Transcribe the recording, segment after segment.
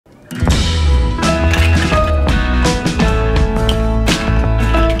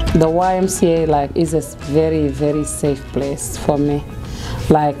The YMCA is a very, very safe place for me.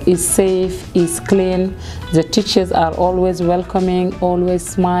 It's safe, it's clean. The teachers are always welcoming, always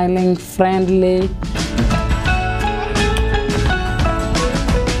smiling, friendly.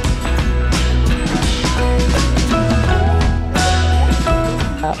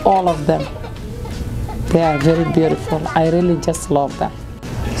 All of them, they are very beautiful. I really just love them.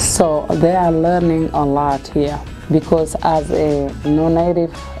 So they are learning a lot here, because as a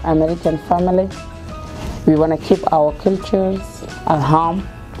non-native American family, we want to keep our cultures at home.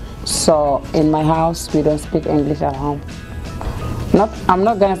 So in my house, we don't speak English at home. I'm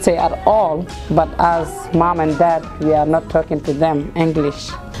not going to say at all, but as mom and dad, we are not talking to them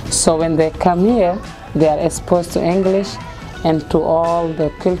English. So when they come here, they are exposed to English and to all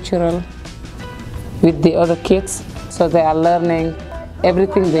the cultural with the other kids. So they are learning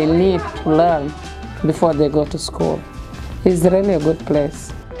everything they need to learn before they go to school. It's really a good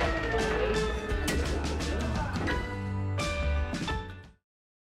place.